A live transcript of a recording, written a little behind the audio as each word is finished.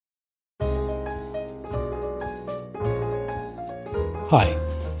Hi,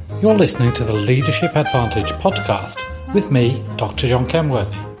 you're listening to the Leadership Advantage podcast with me, Dr. John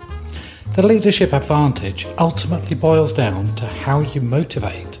Kenworthy. The Leadership Advantage ultimately boils down to how you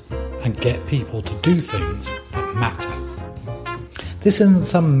motivate and get people to do things that matter. This isn't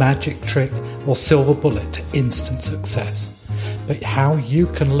some magic trick or silver bullet to instant success, but how you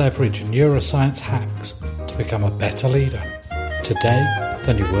can leverage neuroscience hacks to become a better leader today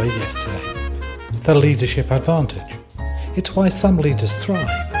than you were yesterday. The Leadership Advantage. It's why some leaders thrive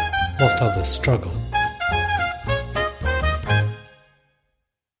whilst others struggle.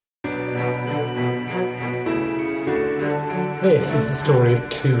 This is the story of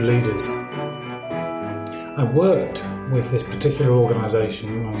two leaders. I worked with this particular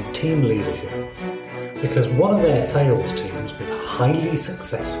organisation on team leadership because one of their sales teams was highly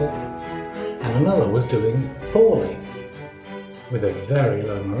successful and another was doing poorly with a very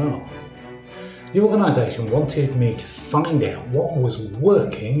low morale. The organisation wanted me to find out what was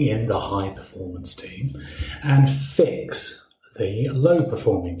working in the high performance team and fix the low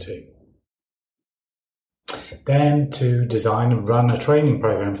performing team. Then to design and run a training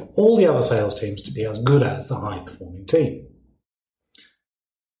program for all the other sales teams to be as good as the high performing team.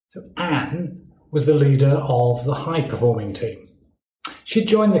 So Anne was the leader of the high performing team. She'd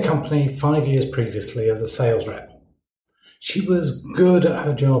joined the company 5 years previously as a sales rep. She was good at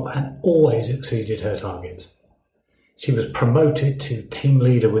her job and always exceeded her targets. She was promoted to team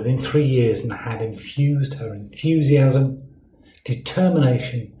leader within 3 years and had infused her enthusiasm,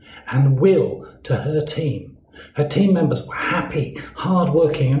 determination and will to her team. Her team members were happy,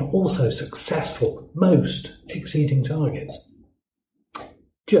 hard-working and also successful, most exceeding targets.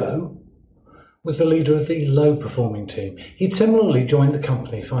 Joe was the leader of the low-performing team. He'd similarly joined the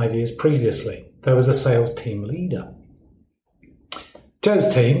company 5 years previously, though as a sales team leader.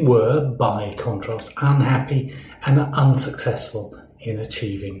 Joe's team were, by contrast, unhappy and unsuccessful in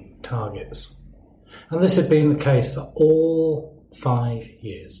achieving targets. And this had been the case for all 5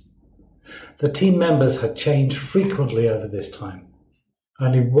 years. The team members had changed frequently over this time.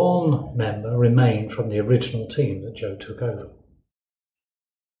 Only one member remained from the original team that Joe took over.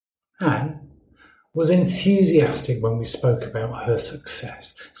 Anne was enthusiastic when we spoke about her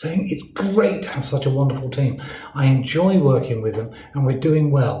success, saying, "It's great to have such a wonderful team. I enjoy working with them and we're doing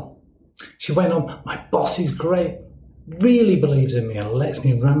well." She went on, "My boss is great, really believes in me and lets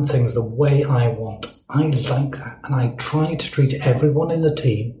me run things the way I want. I like that and I try to treat everyone in the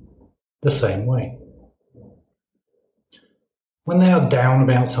team the same way." When they are down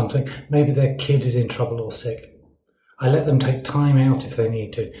about something, maybe their kid is in trouble or sick, I let them take time out if they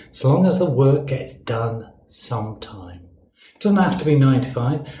need to, so long as the work gets done sometime. It doesn't have to be 9 to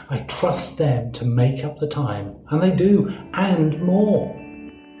 5. I trust them to make up the time, and they do, and more.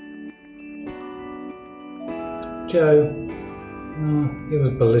 Joe, he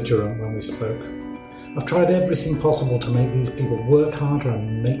was belligerent when we spoke. "I've tried everything possible to make these people work harder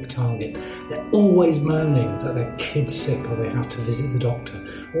and make target. They're always moaning that their kid's sick or they have to visit the doctor,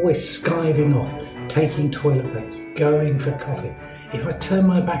 always skiving off, taking toilet breaks, going for coffee. If I turn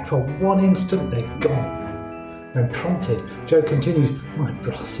my back for 1 instant, they're gone." When prompted, Joe continues, "My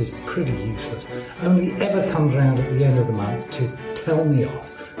boss is pretty useless, only ever comes round at the end of the month to tell me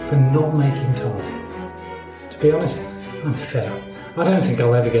off for not making target. To be honest, I'm fed up. I don't think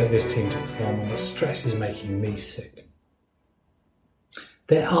I'll ever get this team to perform and the stress is making me sick."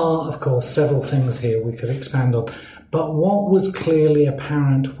 There are, of course, several things here we could expand on, but what was clearly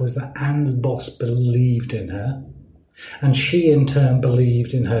apparent was that Anne's boss believed in her, and she in turn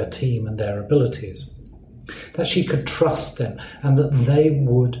believed in her team and their abilities, that she could trust them and that they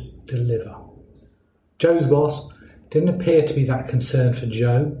would deliver. Joe's boss didn't appear to be that concerned for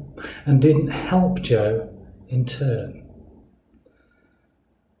Joe and didn't help Joe in turn.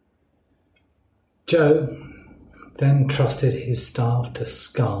 Joe then trusted his staff to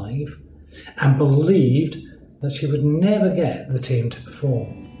skive and believed that she would never get the team to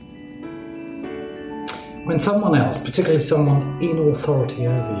perform. When someone else, particularly someone in authority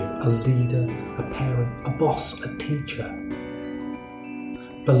over you, a leader, a parent, a boss, a teacher,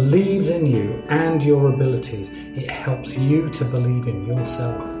 believes in you and your abilities, it helps you to believe in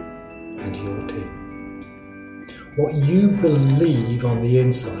yourself and your team. What you believe on the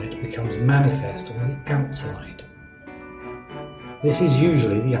inside becomes manifest on the outside. This is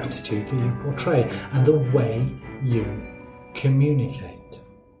usually the attitude that you portray and the way you communicate.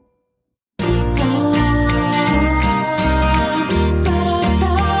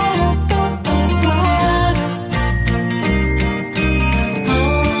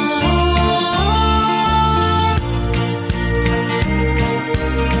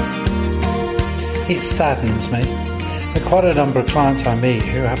 It saddens me There are quite a number of clients I meet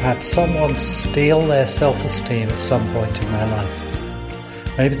who have had someone steal their self-esteem at some point in their life.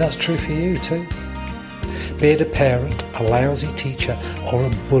 Maybe that's true for you too. Be it a parent, a lousy teacher, or a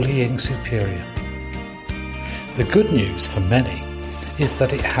bullying superior. The good news for many is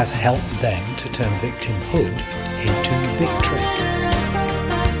that it has helped them to turn victimhood into victory,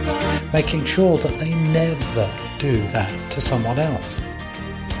 making sure that they never do that to someone else.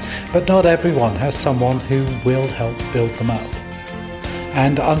 But not everyone has someone who will help build them up.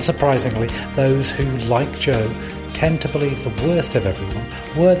 And unsurprisingly, those who, like Joe, tend to believe the worst of everyone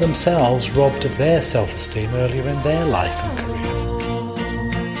were themselves robbed of their self-esteem earlier in their life and career.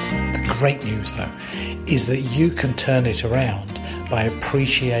 The great news, though, is that you can turn it around by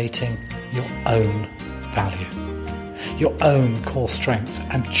appreciating your own value, your own core strengths,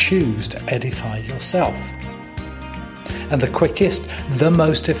 and choose to edify yourself. And the quickest, the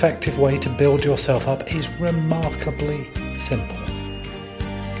most effective way to build yourself up is remarkably simple.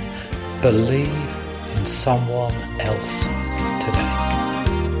 Believe in someone else today.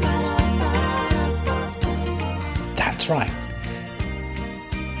 That's right.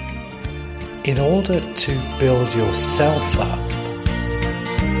 In order to build yourself up,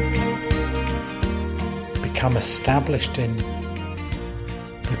 become established in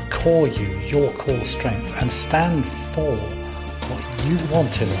the core you, your core strengths, and stand for what you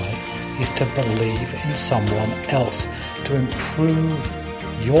want in life, is to believe in someone else, to improve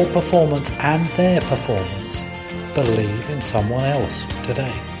your performance and their performance. Believe in someone else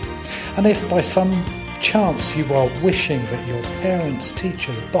today. And if by some chance you are wishing that your parents,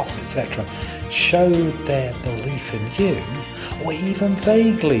 teachers, boss, etc. showed their belief in you, or even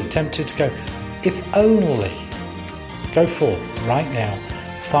vaguely tempted to go, if only, go forth right now,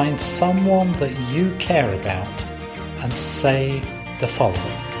 find someone that you care about and say the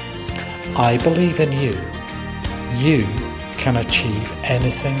following: I believe in you. You can achieve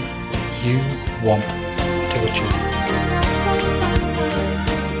anything that you want to achieve.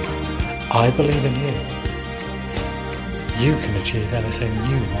 I believe in you. You can achieve anything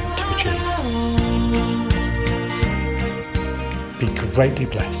you want to achieve. Be greatly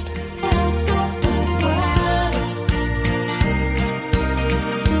blessed.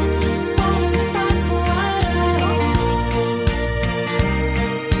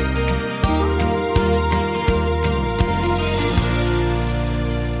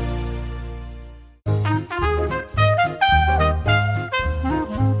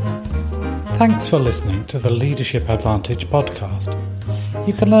 Thanks for listening to the Leadership Advantage podcast.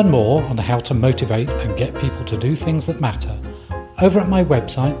 You can learn more on how to motivate and get people to do things that matter over at my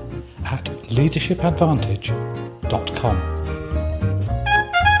website at leadershipadvantage.com.